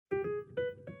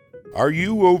Are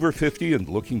you over 50 and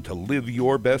looking to live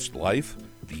your best life?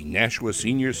 The Nashua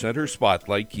Senior Center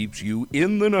Spotlight keeps you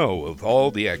in the know of all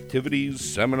the activities,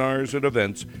 seminars, and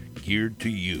events geared to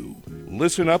you.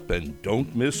 Listen up and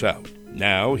don't miss out.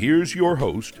 Now, here's your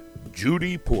host,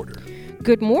 Judy Porter.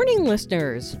 Good morning,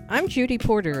 listeners. I'm Judy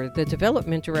Porter, the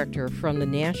Development Director from the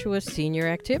Nashua Senior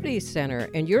Activities Center,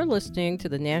 and you're listening to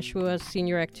the Nashua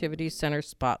Senior Activities Center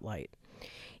Spotlight.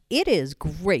 It is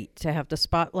great to have the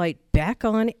Spotlight back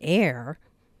on air.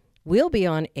 We'll be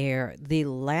on air the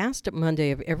last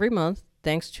Monday of every month,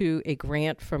 thanks to a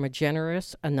grant from a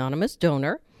generous anonymous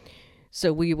donor.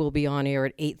 So we will be on air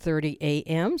at 8:30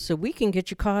 a.m. so we can get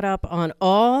you caught up on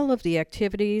all of the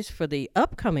activities for the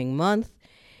upcoming month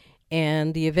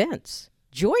and the events.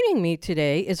 Joining me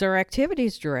today is our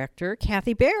Activities Director,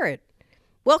 Kathy Barrett.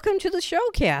 Welcome to the show,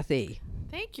 Kathy.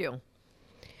 Thank you.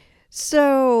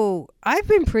 So I've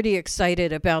been pretty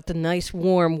excited about the nice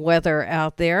warm weather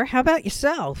out there. How about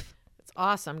yourself? It's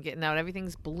awesome getting out.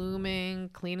 Everything's blooming,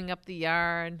 cleaning up the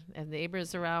yard, and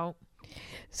neighbors are out.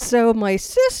 So my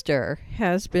sister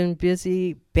has been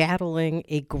busy battling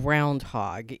a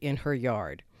groundhog in her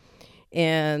yard.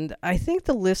 And I think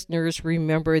the listeners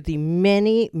remember the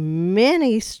many,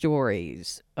 many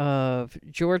stories of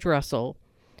George Russell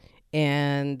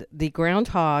and the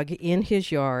groundhog in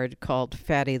his yard called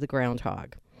Fatty the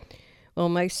Groundhog. Well,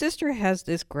 my sister has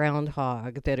this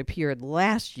groundhog that appeared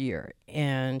last year,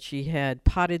 and she had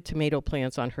potted tomato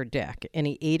plants on her deck, and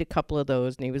he ate a couple of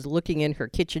those, and he was looking in her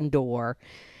kitchen door,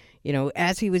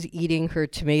 as he was eating her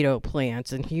tomato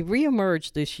plants, and he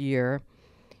reemerged this year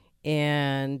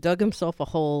and dug himself a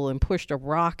hole and pushed a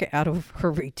rock out of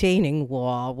her retaining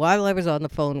wall while I was on the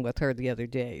phone with her the other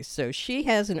day. So she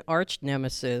has an arch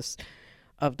nemesis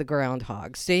of the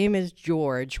groundhog, same as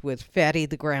George with Fatty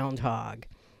the Groundhog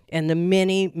and the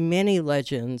many, many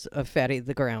legends of Fatty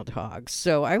the Groundhog.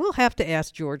 So I will have to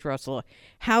ask George Russell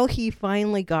how he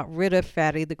finally got rid of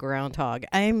Fatty the Groundhog.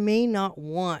 I may not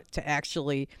want to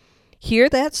actually hear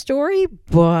that story,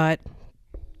 but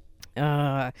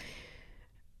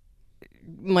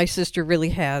my sister really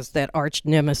has that arch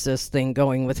nemesis thing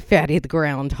going with Fatty the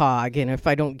Groundhog, and if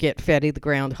I don't get Fatty the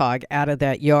Groundhog out of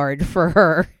that yard for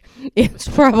her, it's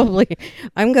probably,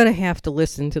 I'm going to have to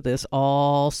listen to this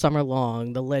all summer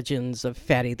long, the legends of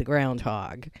Fatty the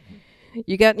Groundhog.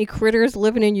 You got any critters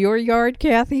living in your yard,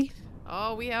 Kathy?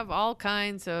 Oh, we have all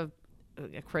kinds of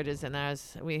critters in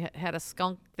ours. We had a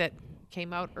skunk that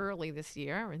came out early this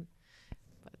year,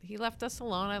 but he left us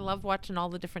alone. I love watching all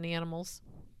the different animals.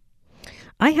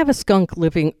 I have a skunk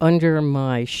living under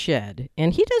my shed,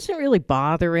 and he doesn't really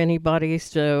bother anybody,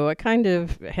 so I kind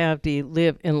of have the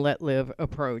live and let live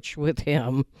approach with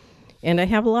him. And I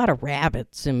have a lot of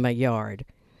rabbits in my yard.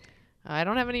 I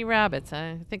don't have any rabbits.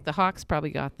 I think the hawks probably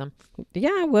got them.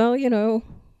 Yeah, well,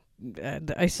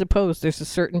 I suppose there's a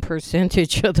certain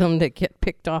percentage of them that get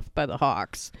picked off by the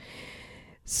hawks.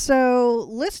 So,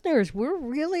 listeners, we're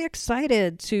really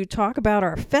excited to talk about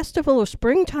our Festival of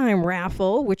Springtime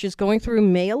raffle, which is going through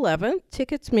May 11th.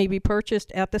 Tickets may be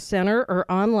purchased at the center or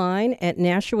online at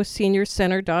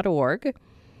NashuaSeniorCenter.org.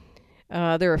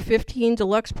 There are 15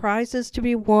 deluxe prizes to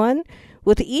be won,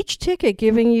 with each ticket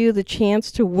giving you the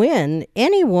chance to win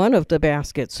any one of the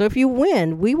baskets. So if you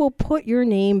win, we will put your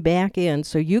name back in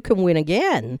so you can win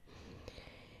again.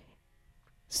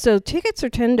 So tickets are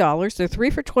 $10. They're 3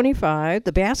 for $25.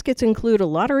 The baskets include a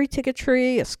lottery ticket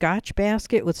tree, a scotch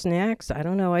basket with snacks. I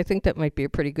don't know. I think that might be a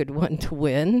pretty good one to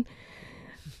win.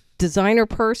 Designer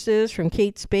purses from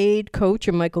Kate Spade, Coach,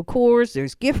 and Michael Kors.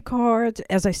 There's gift cards.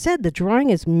 As I said, the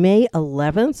drawing is May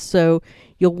 11th, so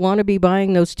you'll want to be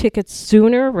buying those tickets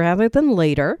sooner rather than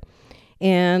later.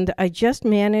 And I just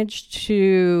managed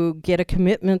to get a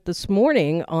commitment this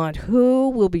morning on who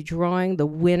will be drawing the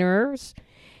winners.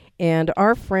 And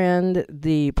our friend,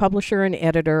 the publisher and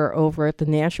editor over at the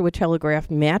Nashua Telegraph,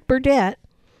 Matt Burdett,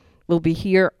 will be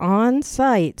here on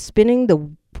site spinning the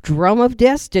drum of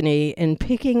destiny and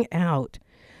picking out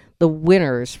the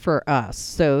winners for us.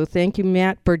 So thank you,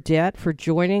 Matt Burdett, for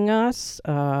joining us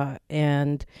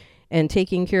and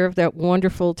taking care of that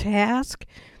wonderful task.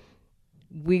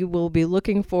 We will be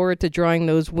looking forward to drawing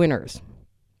those winners.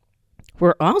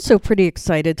 We're also pretty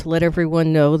excited to let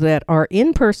everyone know that our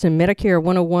in-person Medicare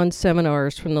 101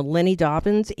 seminars from the Lenny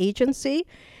Dobbins Agency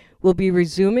will be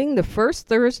resuming the first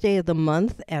Thursday of the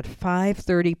month at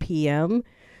 5:30 p.m.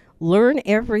 Learn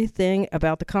everything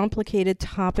about the complicated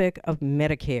topic of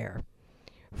Medicare.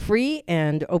 Free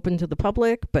and open to the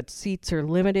public, but seats are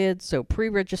limited, so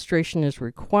pre-registration is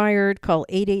required. Call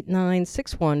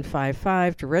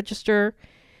 889-6155 to register.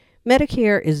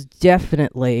 Medicare is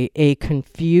definitely a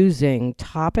confusing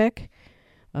topic.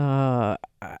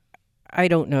 I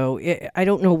don't know. I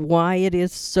don't know why it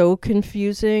is so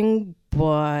confusing,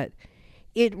 but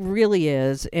it really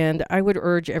is. And I would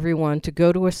urge everyone to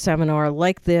go to a seminar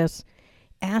like this.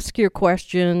 Ask your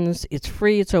questions. It's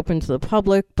free. It's open to the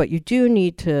public, but you do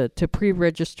need to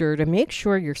pre-register to make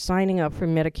sure you're signing up for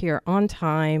Medicare on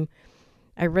time.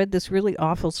 I read this really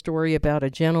awful story about a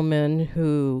gentleman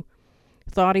who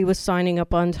thought he was signing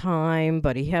up on time,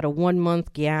 but he had a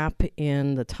 1-month gap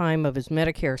in the time of his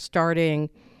Medicare starting,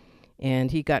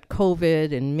 and he got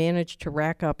COVID and managed to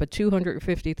rack up a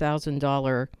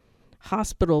 $250,000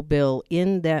 hospital bill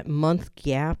in that month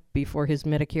gap before his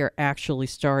Medicare actually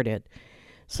started.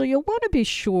 So you'll want to be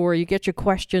sure you get your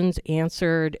questions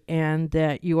answered and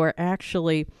that you are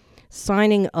actually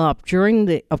signing up during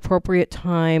the appropriate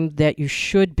time that you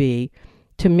should be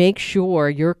to make sure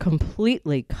you're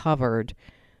completely covered.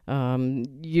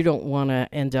 You don't want to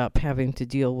end up having to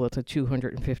deal with a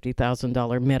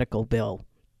 $250,000 medical bill.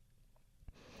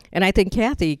 And I think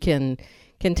Kathy can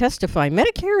testify.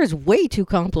 Medicare is way too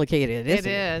complicated, isn't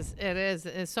it? It is.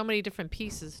 There's so many different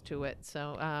pieces to it.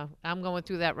 So I'm going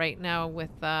through that right now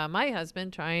with my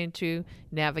husband, trying to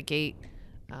navigate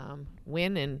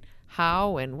when and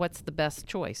how and what's the best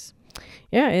choice.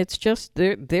 Yeah, it's just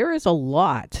there is a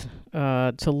lot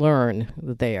to learn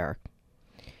there.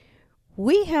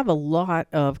 We have a lot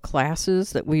of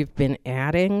classes that we've been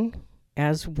adding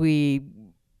as we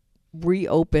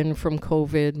reopen from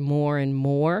COVID more and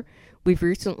more. We've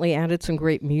recently added some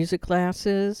great music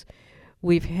classes.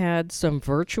 We've had some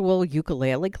virtual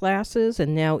ukulele classes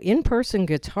and now in-person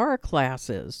guitar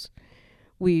classes.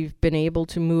 We've been able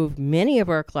to move many of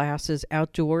our classes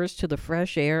outdoors to the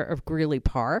fresh air of Greeley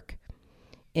Park.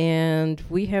 And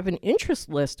we have an interest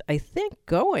list, I think,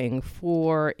 going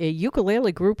for a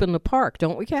ukulele group in the park,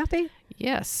 don't we, Kathy?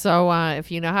 Yes. So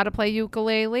if you know how to play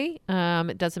ukulele,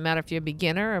 it doesn't matter if you're a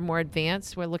beginner or more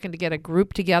advanced. We're looking to get a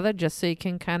group together just so you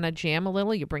can kind of jam a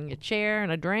little. You bring your chair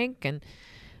and a drink, and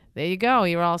there you go.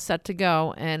 You're all set to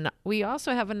go. And we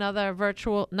also have another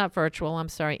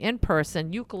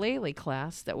in-person ukulele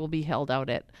class that will be held out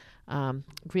at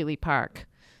Greeley Park.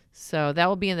 So that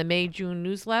will be in the May-June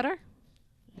newsletter.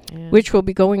 Which will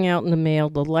be going out in the mail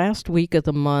the last week of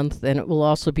the month, and it will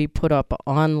also be put up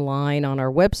online on our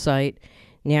website,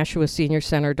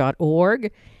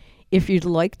 NashuaSeniorCenter.org. If you'd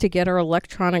like to get our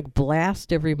electronic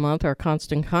blast every month, our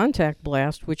Constant Contact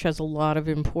blast, which has a lot of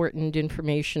important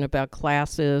information about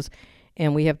classes,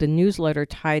 and we have the newsletter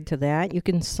tied to that, you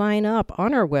can sign up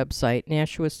on our website,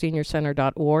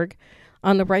 NashuaSeniorCenter.org.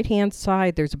 On the right-hand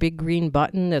side, there's a big green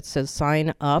button that says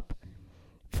sign up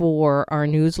for our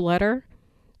newsletter.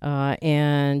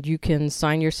 And you can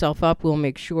sign yourself up. We'll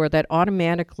make sure that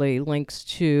automatically links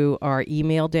to our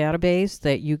email database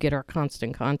that you get our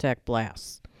Constant Contact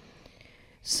blasts.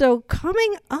 So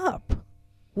coming up,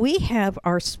 we have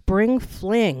our Spring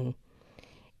Fling.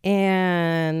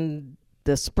 And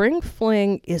the Spring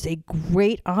Fling is a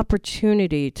great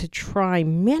opportunity to try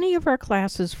many of our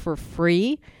classes for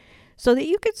free so that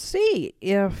you could see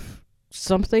if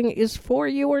something is for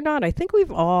you or not. I think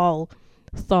we've all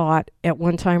thought at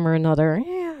one time or another,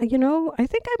 I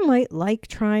think I might like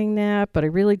trying that, but I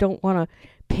really don't want to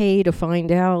pay to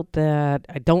find out that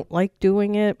I don't like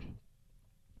doing it.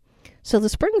 So the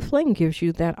Spring Fling gives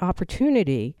you that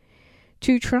opportunity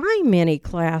to try many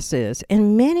classes,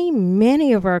 and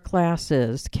many of our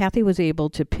classes, Kathy was able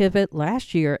to pivot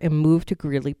last year and move to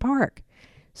Greeley Park.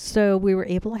 So we were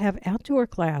able to have outdoor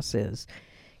classes.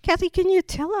 Kathy, can you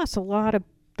tell us a lot of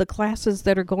the classes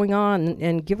that are going on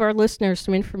and give our listeners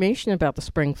some information about the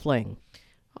Spring Fling?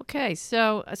 Okay,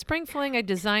 so a Spring Fling, I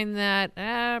designed that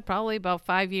probably about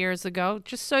 5 years ago,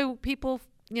 just so people,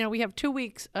 we have 2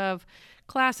 weeks of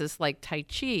classes like Tai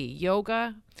Chi,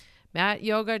 yoga, mat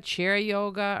yoga, chair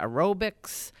yoga,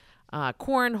 aerobics,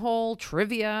 cornhole,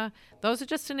 trivia. Those are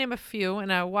just to name a few,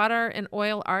 and a water and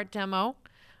oil art demo.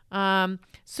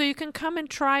 So you can come and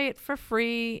try it for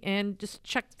free and just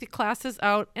check the classes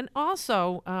out. And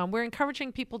also, we're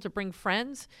encouraging people to bring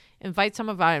friends, invite some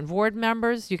of our board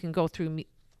members. You can go through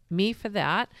me for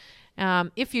that.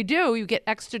 If you do, you get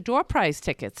extra door prize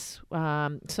tickets.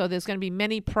 So there's going to be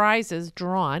many prizes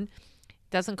drawn.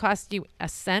 It doesn't cost you a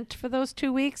cent for those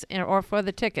 2 weeks or for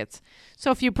the tickets.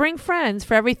 So if you bring friends,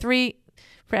 for every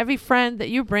friend that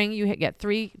you bring, you get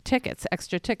 3 tickets,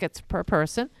 extra tickets per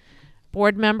person.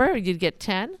 Board member, you'd get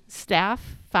 10,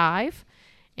 staff, 5.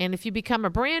 And if you become a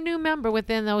brand new member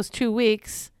within those 2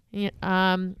 weeks,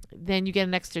 then you get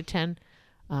an extra 10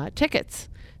 tickets.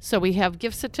 So we have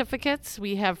gift certificates,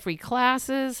 we have free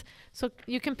classes. So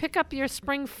you can pick up your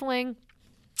Spring Fling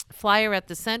flyer at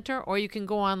the center, or you can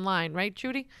go online, right,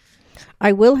 Judy?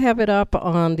 I will have it up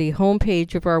on the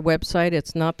homepage of our website.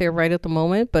 It's not there right at the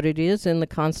moment, but it is in the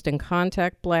Constant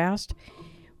Contact Blast,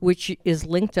 which is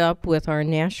linked up with our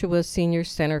Nashua Senior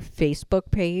Center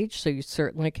Facebook page, so you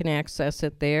certainly can access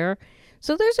it there.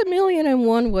 So there's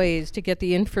 1,000,001 ways to get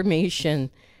the information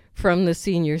from the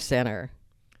Senior Center.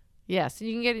 Yes,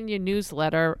 you can get in your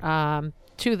newsletter,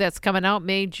 too, that's coming out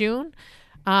May, June.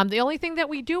 The only thing that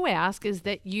we do ask is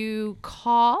that you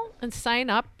call and sign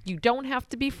up. You don't have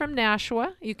to be from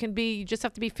Nashua. You just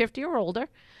have to be 50 or older.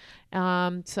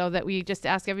 So that we just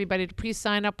ask everybody to please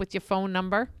sign up with your phone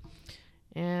number.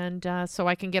 And so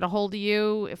I can get a hold of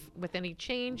you with any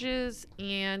changes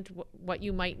and what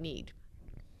you might need.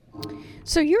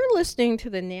 So you're listening to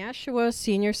the Nashua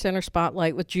Senior Center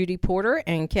Spotlight with Judy Porter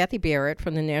and Kathy Barrett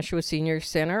from the Nashua Senior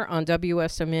Center on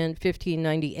WSMN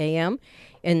 1590 AM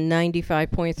and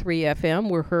 95.3 FM.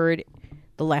 We're heard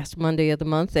the last Monday of the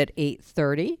month at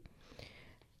 8:30.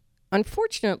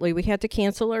 Unfortunately, we had to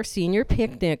cancel our senior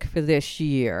picnic for this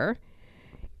year,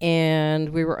 and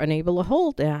we were unable to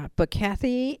hold that. But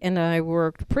Kathy and I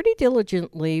worked pretty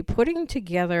diligently putting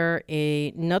together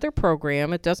another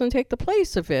program. It doesn't take the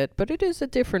place of it, but it is a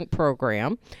different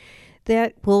program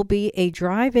that will be a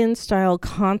drive-in style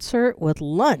concert with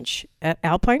lunch at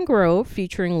Alpine Grove,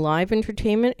 featuring live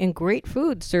entertainment and great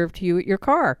food served to you at your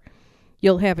car.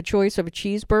 You'll have a choice of a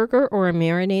cheeseburger or a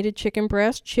marinated chicken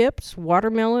breast, chips,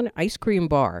 watermelon, ice cream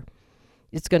bar.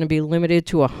 It's going to be limited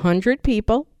to 100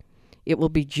 people. It will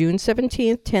be June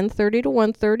 17th, 10:30 to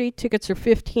 1:30. Tickets are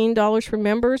 $15 for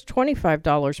members,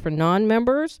 $25 for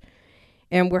non-members.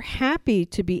 And we're happy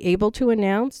to be able to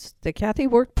announce that Kathy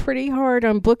worked pretty hard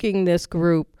on booking this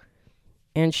group,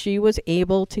 and she was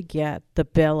able to get the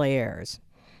Bel Airs.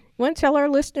 You want to tell our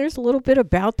listeners a little bit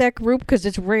about that group? Because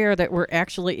it's rare that we're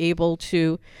actually able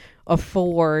to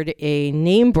afford a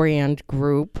name brand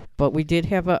group, but we did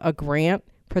have a grant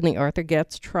from the Arthur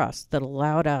Getz Trust that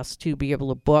allowed us to be able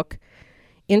to book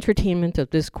entertainment of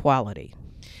this quality.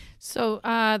 So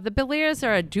the Bel Airs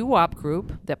are a doo-wop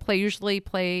group that usually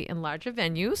play in larger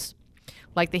venues,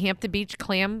 like the Hampton Beach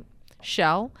Clam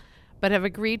Shell, but have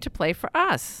agreed to play for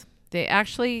us. They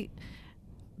actually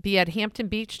be at Hampton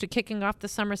Beach to kicking off the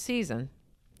summer season.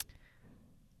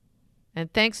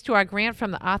 And thanks to our grant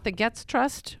from the Arthur Getz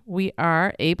Trust, we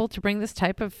are able to bring this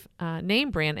type of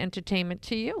name brand entertainment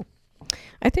to you.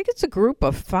 I think it's a group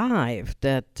of 5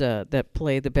 that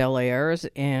play the Bel Airs,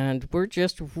 and we're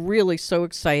just really so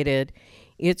excited.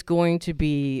 It's going to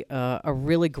be a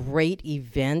really great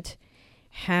event,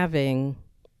 having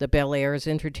the Bel Airs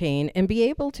entertain and be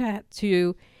able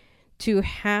to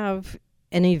have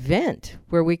an event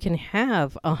where we can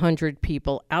have 100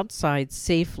 people outside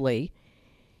safely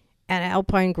at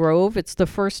Alpine Grove. It's the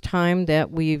first time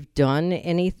that we've done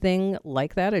anything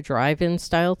like that, a drive-in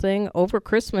style thing. Over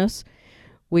Christmas,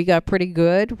 we got pretty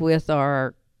good with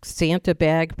our Santa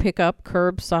bag pickup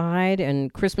curbside,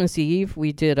 and Christmas Eve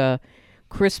we did a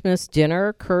Christmas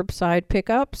dinner curbside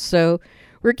pickup. So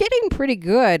we're getting pretty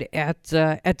good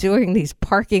at doing these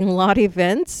parking lot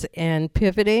events and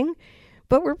pivoting,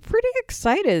 but we're pretty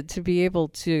excited to be able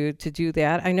to do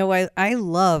that. I know I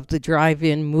love the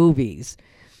drive-in movies.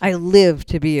 I live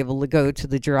to be able to go to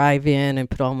the drive-in and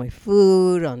put all my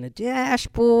food on the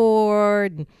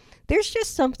dashboard. There's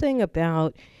just something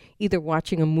about either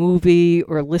watching a movie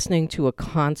or listening to a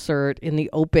concert in the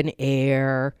open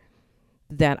air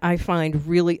that I find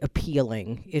really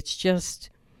appealing. It's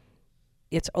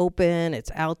open,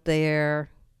 it's out there.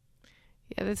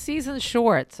 Yeah, the season's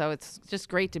short, so it's just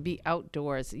great to be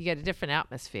outdoors. You get a different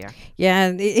atmosphere. Yeah,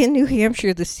 in New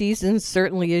Hampshire, the season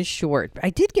certainly is short. I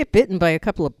did get bitten by a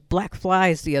couple of black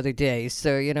flies the other day,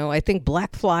 so, I think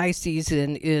black fly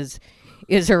season is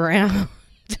around.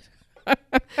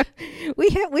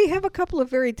 We have a couple of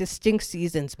very distinct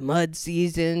seasons: mud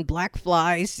season, black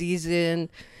fly season.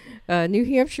 New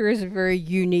Hampshire is very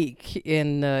unique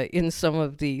in some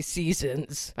of the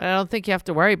seasons. But I don't think you have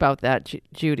to worry about that,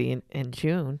 Judy, in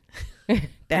June.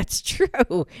 That's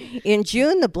true. In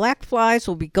June, the black flies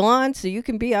will be gone, so you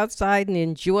can be outside and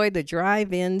enjoy the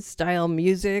drive-in style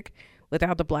music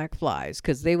without the black flies,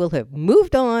 because they will have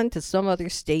moved on to some other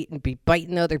state and be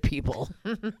biting other people.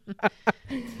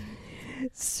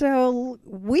 So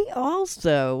we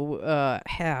also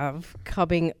have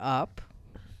coming up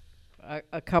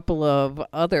a couple of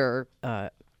other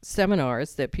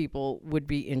seminars that people would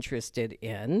be interested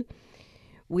in.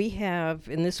 We have,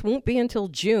 and this won't be until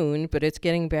June, but it's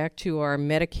getting back to our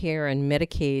Medicare and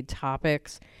Medicaid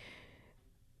topics.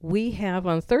 We have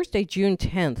on Thursday, June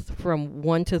 10th from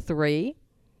 1 to 3,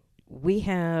 we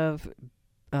have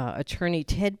attorney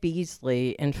Ted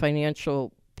Beasley and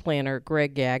financial planner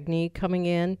Greg Gagne coming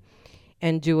in.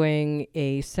 and doing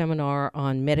a seminar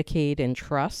on Medicaid and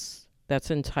trusts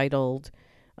that's entitled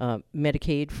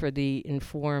Medicaid for the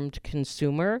Informed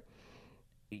Consumer.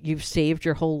 You've saved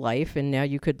your whole life and now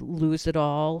you could lose it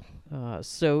all.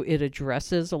 So it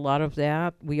addresses a lot of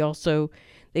that.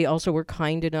 They also were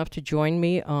kind enough to join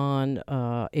me on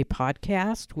a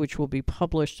podcast, which will be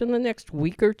published in the next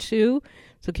week or two.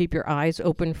 So keep your eyes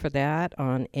open for that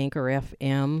on Anchor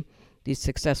FM, the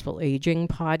Successful Aging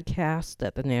podcast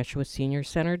that the Nashua Senior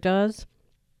Center does,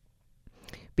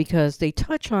 because they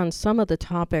touch on some of the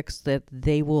topics that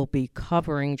they will be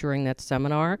covering during that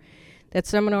seminar. That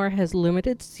seminar has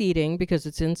limited seating because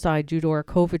it's inside due to our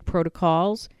COVID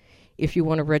protocols. If you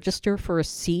want to register for a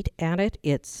seat at it,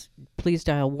 please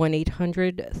dial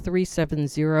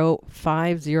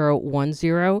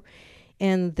 1-800-370-5010.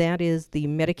 And that is the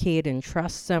Medicaid and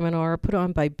Trust Seminar put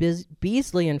on by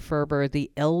Beasley and Ferber,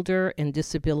 the elder and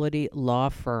disability law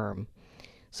firm.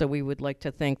 So we would like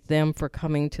to thank them for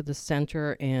coming to the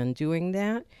center and doing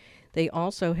that. They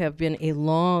also have been a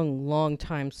long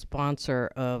time sponsor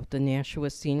of the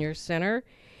Nashua Senior Center.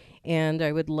 And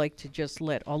I would like to just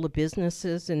let all the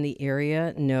businesses in the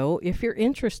area know, if you're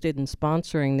interested in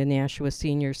sponsoring the Nashua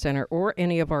Senior Center or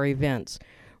any of our events.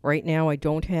 Right now, I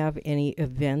don't have any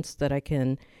events that I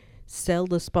can sell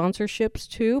the sponsorships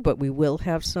to, but we will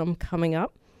have some coming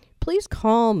up. Please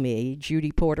call me,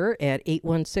 Judy Porter, at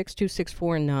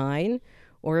 816-2649.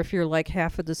 Or if you're like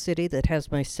half of the city that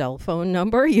has my cell phone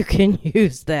number, you can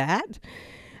use that.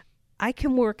 I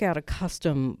can work out a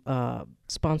custom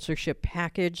sponsorship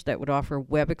package that would offer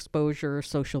web exposure,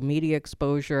 social media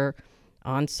exposure,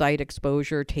 on-site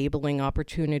exposure, tabling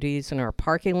opportunities in our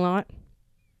parking lot.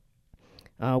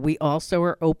 We also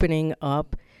are opening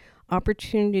up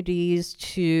opportunities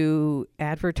to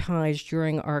advertise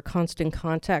during our Constant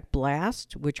Contact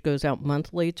Blast, which goes out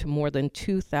monthly to more than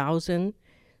 2,000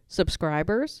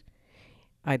 subscribers.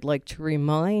 I'd like to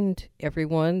remind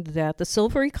everyone that the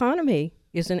silver economy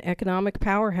is an economic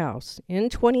powerhouse. In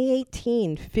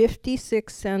 2018,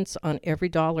 56 cents on every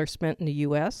dollar spent in the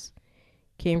U.S.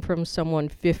 came from someone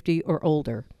 50 or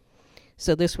older.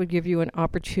 So this would give you an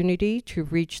opportunity to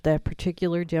reach that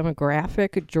particular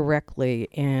demographic directly,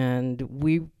 and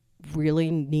we really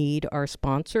need our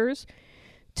sponsors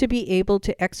to be able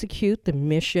to execute the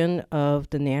mission of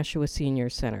the Nashua Senior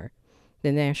Center.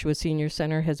 The Nashua Senior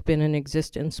Center has been in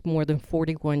existence more than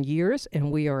 41 years,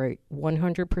 and we are a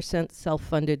 100%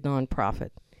 self-funded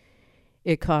nonprofit.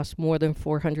 It costs more than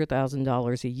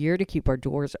 $400,000 a year to keep our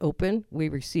doors open. We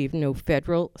receive no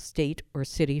federal, state, or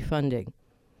city funding.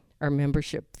 Our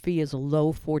membership fee is a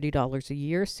low $40 a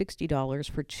year,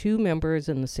 $60 for 2 members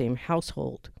in the same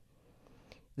household.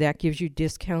 That gives you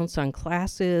discounts on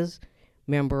classes,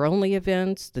 member-only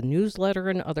events, the newsletter,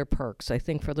 and other perks. I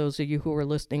think for those of you who were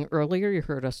listening earlier, you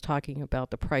heard us talking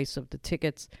about the price of the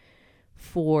tickets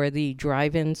for the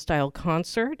drive-in style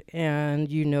concert, and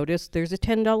you noticed there's a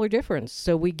 $10 difference.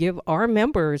 So we give our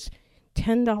members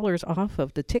 $10 off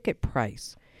of the ticket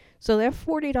price. So that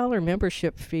 $40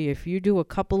 membership fee, if you do a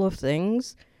couple of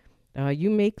things, you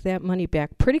make that money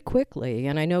back pretty quickly.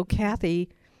 And I know Kathy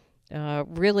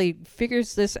really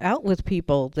figures this out with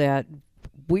people, that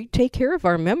we take care of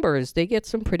our members. They get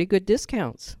some pretty good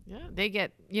discounts. Yeah, they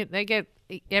get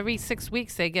every 6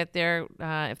 weeks they get their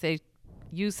if they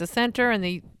use the center and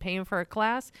they pay them for a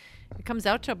class, it comes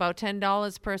out to about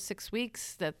 $10 per 6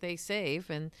 weeks that they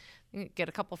save, and you get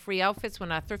a couple free outfits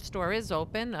when our thrift store is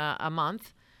open a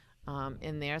month.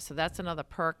 In there, so that's another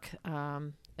perk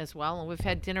as well. And we've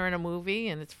had dinner and a movie,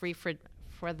 and it's free for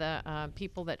the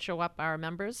people that show up, our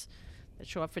members that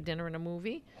show up for dinner and a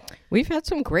movie. We've had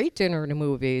some great dinner and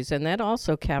movies, and that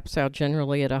also caps out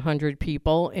generally at 100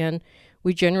 people, and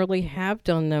we generally have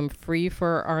done them free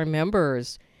for our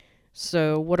members.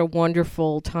 So what a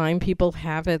wonderful time people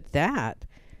have at that.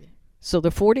 So the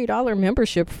 $40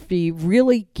 membership fee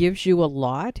really gives you a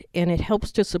lot, and it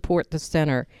helps to support the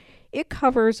center. It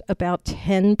covers about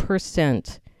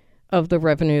 10% of the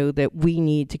revenue that we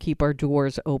need to keep our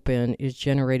doors open is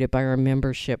generated by our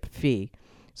membership fee.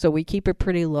 So we keep it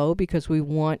pretty low because we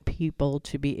want people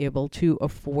to be able to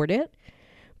afford it.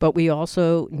 But we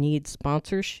also need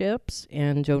sponsorships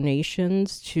and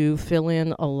donations to fill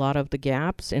in a lot of the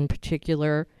gaps, in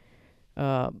particular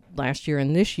last year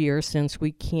and this year, since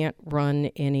we can't run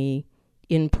any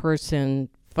in-person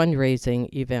fundraising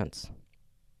events.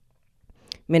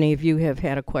 Many of you have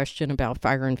had a question about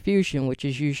Fire Infusion, which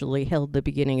is usually held the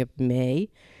beginning of May.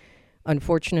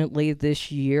 Unfortunately,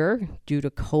 this year, due to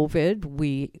COVID,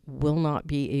 we will not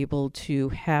be able to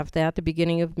have that the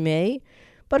beginning of May.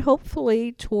 But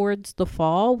hopefully, towards the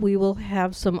fall, we will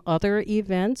have some other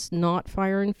events, not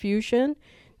Fire Infusion,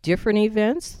 different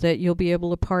events that you'll be able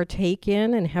to partake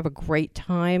in and have a great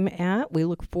time at. We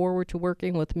look forward to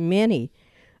working with many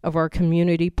of our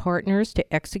community partners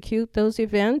to execute those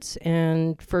events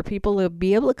and for people to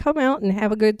be able to come out and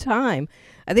have a good time.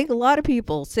 I think a lot of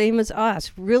people, same as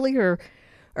us, really are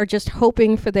just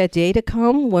hoping for that day to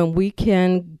come when we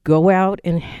can go out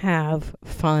and have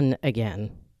fun again.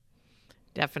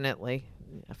 Definitely.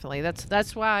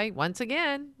 That's why, once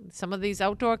again, some of these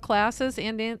outdoor classes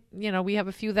and we have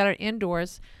a few that are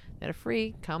indoors that are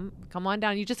free. Come on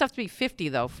down. You just have to be 50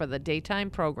 though for the daytime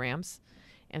programs.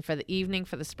 And for the evening,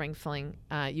 for the spring fling,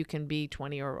 you can be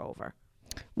 20 or over.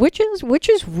 Which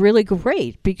is really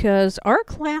great because our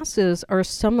classes are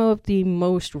some of the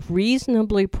most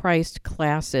reasonably priced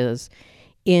classes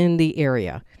in the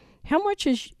area. How much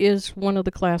is one of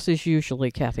the classes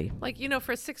usually, Kathy? Like,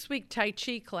 for a 6-week Tai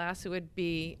Chi class, it would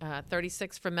be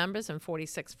 $36 for members and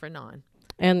 $46 for non.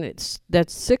 And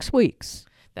that's 6 weeks.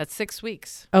 That's 6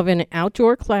 weeks. Of an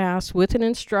outdoor class with an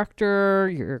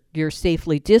instructor. You're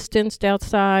safely distanced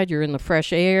outside. You're in the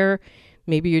fresh air.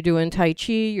 Maybe you're doing Tai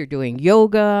Chi. You're doing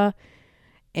yoga.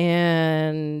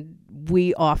 And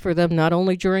we offer them not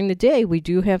only during the day. We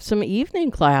do have some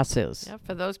evening classes. Yeah,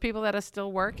 for those people that are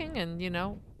still working. And,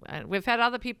 we've had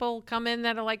other people come in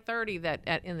that are like 30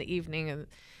 in the evening.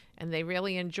 And they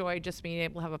really enjoy just being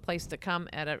able to have a place to come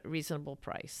at a reasonable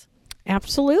price.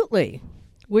 Absolutely.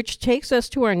 Which takes us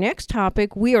to our next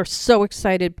topic. We are so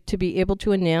excited to be able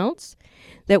to announce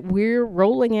that we're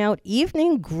rolling out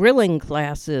evening grilling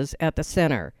classes at the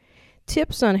center.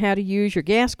 Tips on how to use your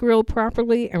gas grill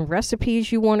properly and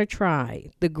recipes you want to try.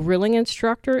 The grilling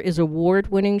instructor is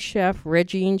award-winning chef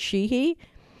Regine Sheehy.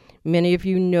 Many of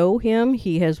you know him.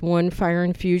 He has won Fire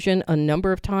and Fusion a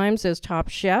number of times as top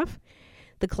chef.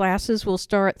 The classes will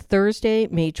start Thursday,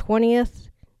 May 20th.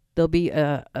 There'll be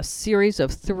a series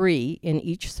of 3 in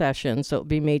each session. So it'll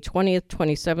be May 20th,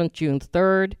 27th, June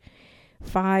 3rd,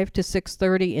 5 to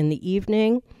 6:30 in the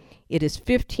evening. It is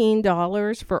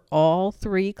 $15 for all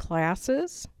 3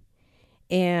 classes.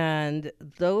 And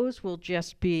those will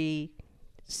just be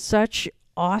such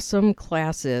awesome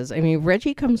classes. I mean,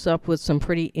 Reggie comes up with some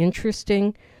pretty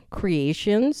interesting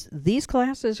creations. These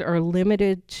classes are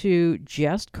limited to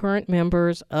just current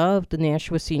members of the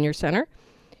Nashua Senior Center.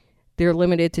 They're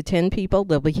limited to 10 people.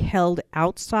 They'll be held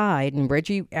outside, and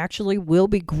Reggie actually will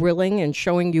be grilling and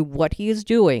showing you what he is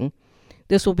doing.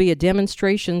 This will be a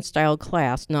demonstration-style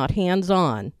class, not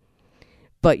hands-on,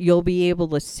 but you'll be able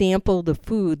to sample the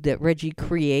food that Reggie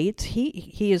creates.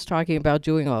 He is talking about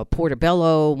doing a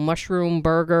portobello mushroom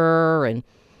burger and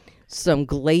some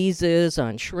glazes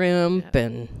on shrimp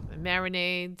and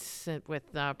marinades with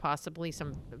possibly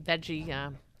some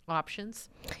veggie options.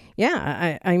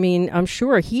 Yeah, I mean, I'm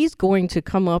sure he's going to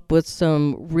come up with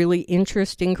some really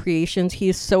interesting creations. He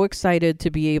is so excited to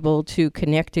be able to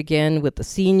connect again with the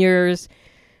seniors.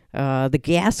 The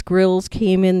gas grills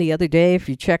came in the other day. If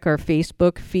you check our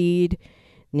Facebook feed,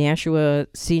 Nashua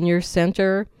Senior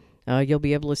Center, you'll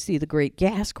be able to see the great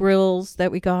gas grills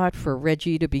that we got for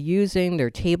Reggie to be using. They're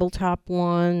tabletop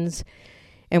ones.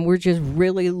 And we're just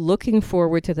really looking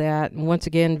forward to that. And once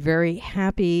again, very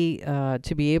happy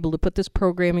to be able to put this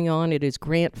programming on. It is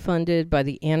grant funded by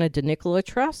the Anna DeNicola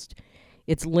Trust.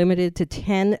 It's limited to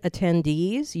 10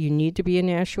 attendees. You need to be a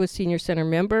Nashua Senior Center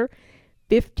member.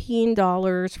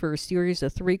 $15 for a series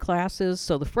of 3 classes.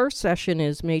 So the first session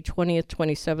is May 20th,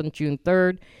 27th, June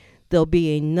 3rd. There'll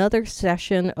be another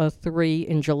session of 3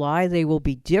 in July. They will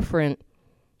be different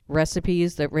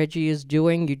recipes that Reggie is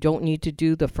doing. You don't need to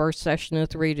do the first session of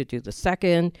 3 to do the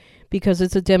second because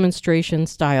it's a demonstration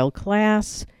style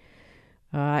class.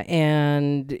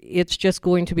 And it's just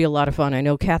going to be a lot of fun. I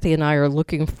know Kathy and I are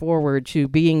looking forward to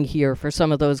being here for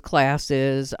some of those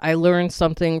classes. I learned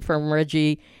something from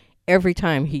Reggie every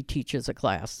time he teaches a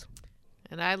class.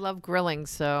 And I love grilling,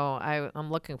 so I'm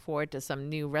looking forward to some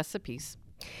new recipes.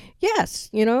 Yes,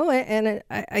 and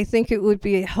I think it would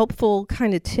be a helpful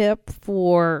kind of tip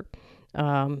for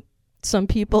some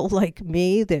people like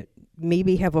me that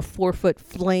maybe have a 4-foot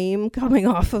flame coming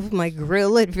off of my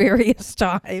grill at various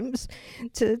times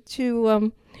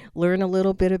to learn a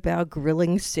little bit about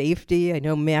grilling safety. I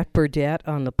know Matt Burdett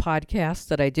on the podcast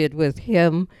that I did with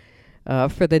him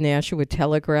for the Nashua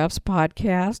Telegraph's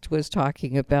podcast was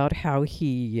talking about how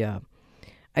he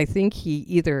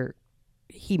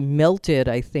melted,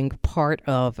 part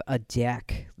of a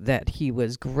deck that he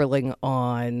was grilling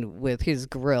on with his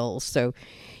grill. So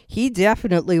he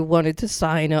definitely wanted to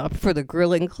sign up for the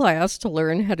grilling class to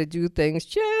learn how to do things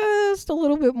just a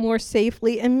little bit more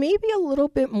safely and maybe a little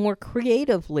bit more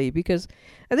creatively, because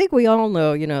I think we all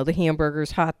know, the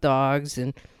hamburgers, hot dogs,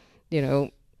 and,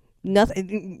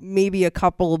 Nothing, maybe a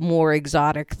couple more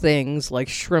exotic things like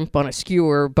shrimp on a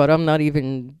skewer, but I'm not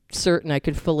even certain I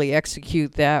could fully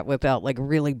execute that without like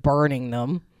really burning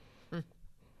them.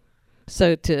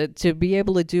 So to be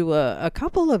able to do a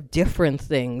couple of different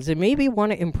things and maybe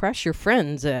want to impress your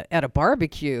friends at a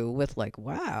barbecue with like,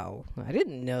 wow, I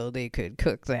didn't know they could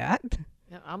cook that.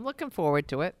 Yeah, I'm looking forward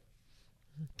to it.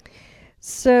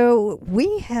 So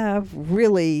we have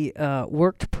really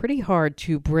worked pretty hard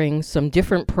to bring some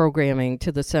different programming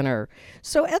to the center.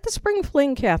 So at the Spring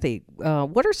Fling, Kathy,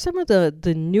 what are some of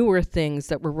the newer things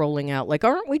that we're rolling out? Like,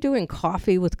 aren't we doing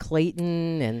coffee with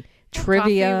Clayton and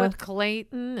trivia? Coffee with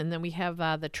Clayton, and then we have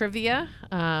the trivia.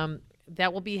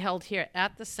 That will be held here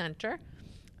at the center.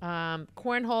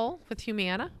 Cornhole with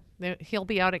Humana. He'll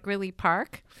be out at Greeley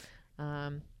Park.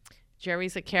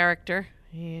 Jerry's a character.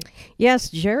 Yes,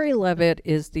 Jerry Levitt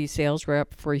is the sales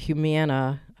rep for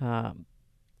Humana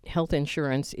Health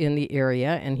Insurance in the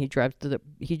area, and he drives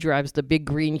the big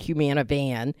green Humana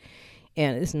van,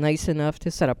 and is nice enough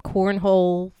to set up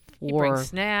cornhole for. He brings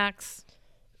snacks.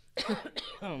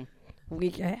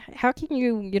 How can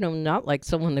you not like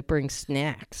someone that brings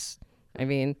snacks? I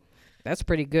mean, that's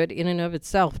pretty good in and of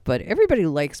itself, but everybody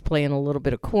likes playing a little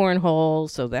bit of cornhole,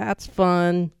 so that's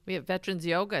fun. We have Veterans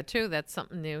Yoga, too. That's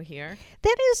something new here.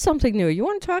 That is something new. You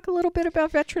want to talk a little bit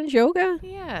about Veterans Yoga?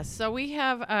 Yeah, so we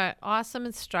have an awesome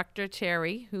instructor,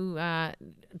 Terry, who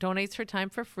donates her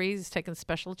time for free. He's taking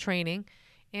special training,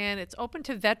 and it's open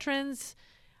to veterans,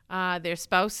 their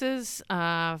spouses,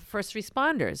 first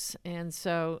responders, and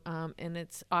so and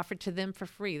it's offered to them for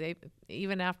free. They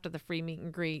even after the free meet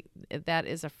and greet, that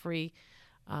is a free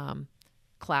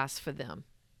class for them.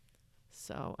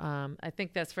 So I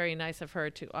think that's very nice of her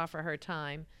to offer her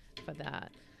time for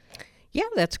that. Yeah,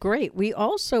 that's great. We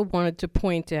also wanted to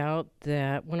point out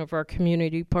that one of our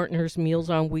community partners, Meals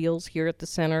on Wheels, here at the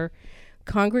center,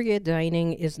 Congregate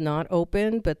Dining is not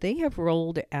open, but they have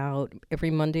rolled out every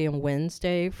Monday and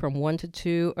Wednesday from 1 to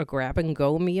 2 a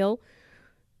grab-and-go meal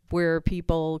where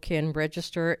people can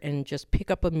register and just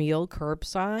pick up a meal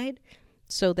curbside.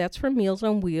 So that's from Meals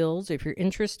on Wheels. If you're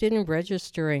interested in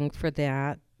registering for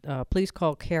that, please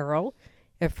call Carol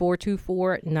at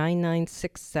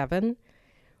 424-9967.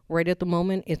 Right at the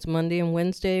moment, it's Monday and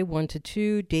Wednesday, 1 to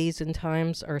 2. Days and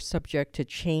times are subject to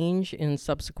change in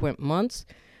subsequent months.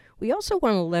 We also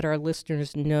want to let our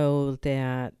listeners know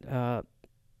that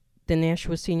the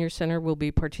Nashua Senior Center will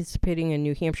be participating in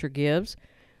New Hampshire Gives,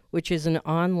 which is an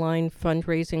online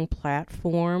fundraising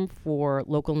platform for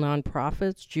local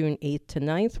nonprofits, June 8th to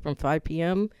 9th from 5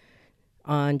 p.m.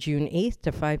 on June 8th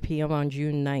to 5 p.m. on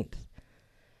June 9th.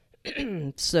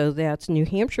 So that's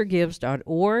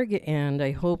newhampshiregives.org, and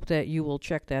I hope that you will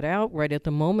check that out. Right at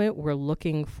the moment, we're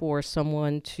looking for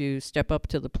someone to step up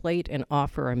to the plate and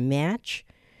offer a match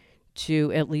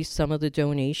to at least some of the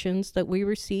donations that we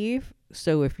receive.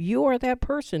 So if you are that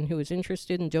person who is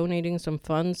interested in donating some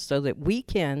funds so that we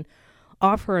can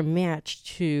offer a match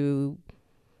to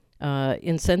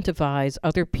incentivize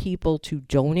other people to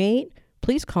donate,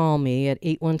 please call me at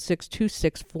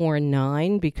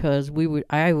 816-2649 because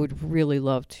I would really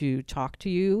love to talk to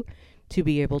you to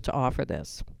be able to offer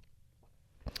this.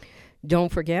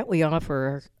 Don't forget, we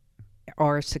offer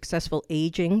our Successful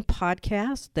Aging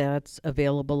podcast that's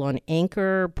available on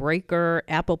Anchor, Breaker,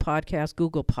 Apple Podcasts,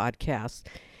 Google Podcasts.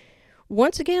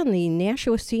 Once again, the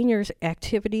Nashua Seniors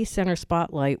Activity Center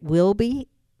Spotlight will be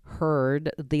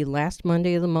heard the last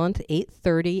Monday of the month,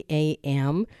 8:30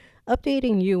 a.m.,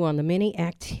 updating you on the many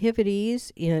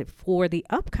activities for the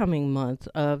upcoming month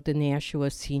of the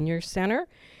Nashua Senior Center.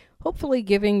 Hopefully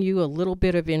giving you a little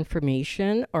bit of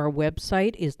information. Our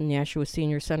website is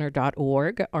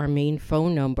nashuaseniorcenter.org. Our main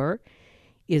phone number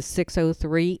is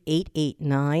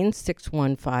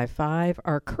 603-889-6155.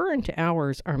 Our current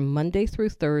hours are Monday through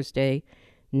Thursday,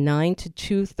 9 to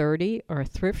 2:30. Our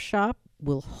thrift shop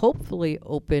will hopefully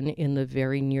open in the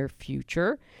very near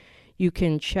future. You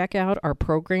can check out our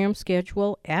program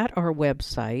schedule at our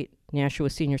website,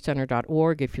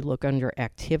 nashuaseniorcenter.org. If you look under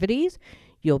activities,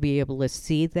 you'll be able to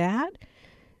see that.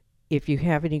 If you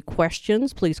have any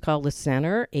questions, please call the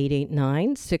center,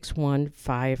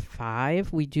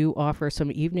 889-6155. We do offer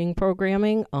some evening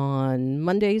programming on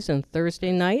Mondays and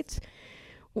Thursday nights,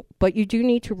 but you do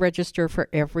need to register for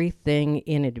everything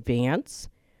in advance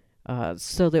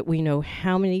so that we know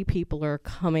how many people are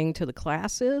coming to the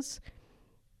classes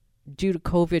due to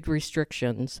COVID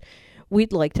restrictions.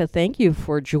 We'd like to thank you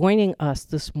for joining us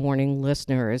this morning,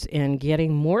 listeners, and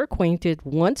getting more acquainted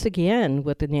once again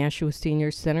with the Nashua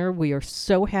Senior Center. We are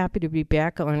so happy to be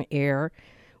back on air.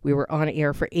 We were on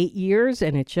air for 8 years,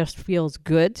 and it just feels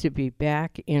good to be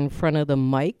back in front of the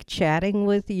mic chatting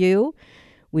with you.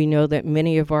 We know that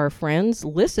many of our friends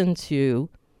listen to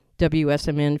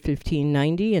WSMN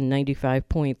 1590 and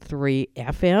 95.3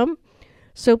 FM.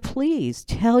 So please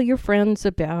tell your friends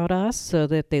about us so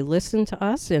that they listen to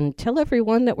us, and tell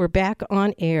everyone that we're back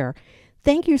on air.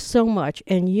 Thank you so much,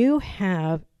 and you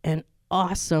have an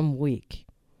awesome week.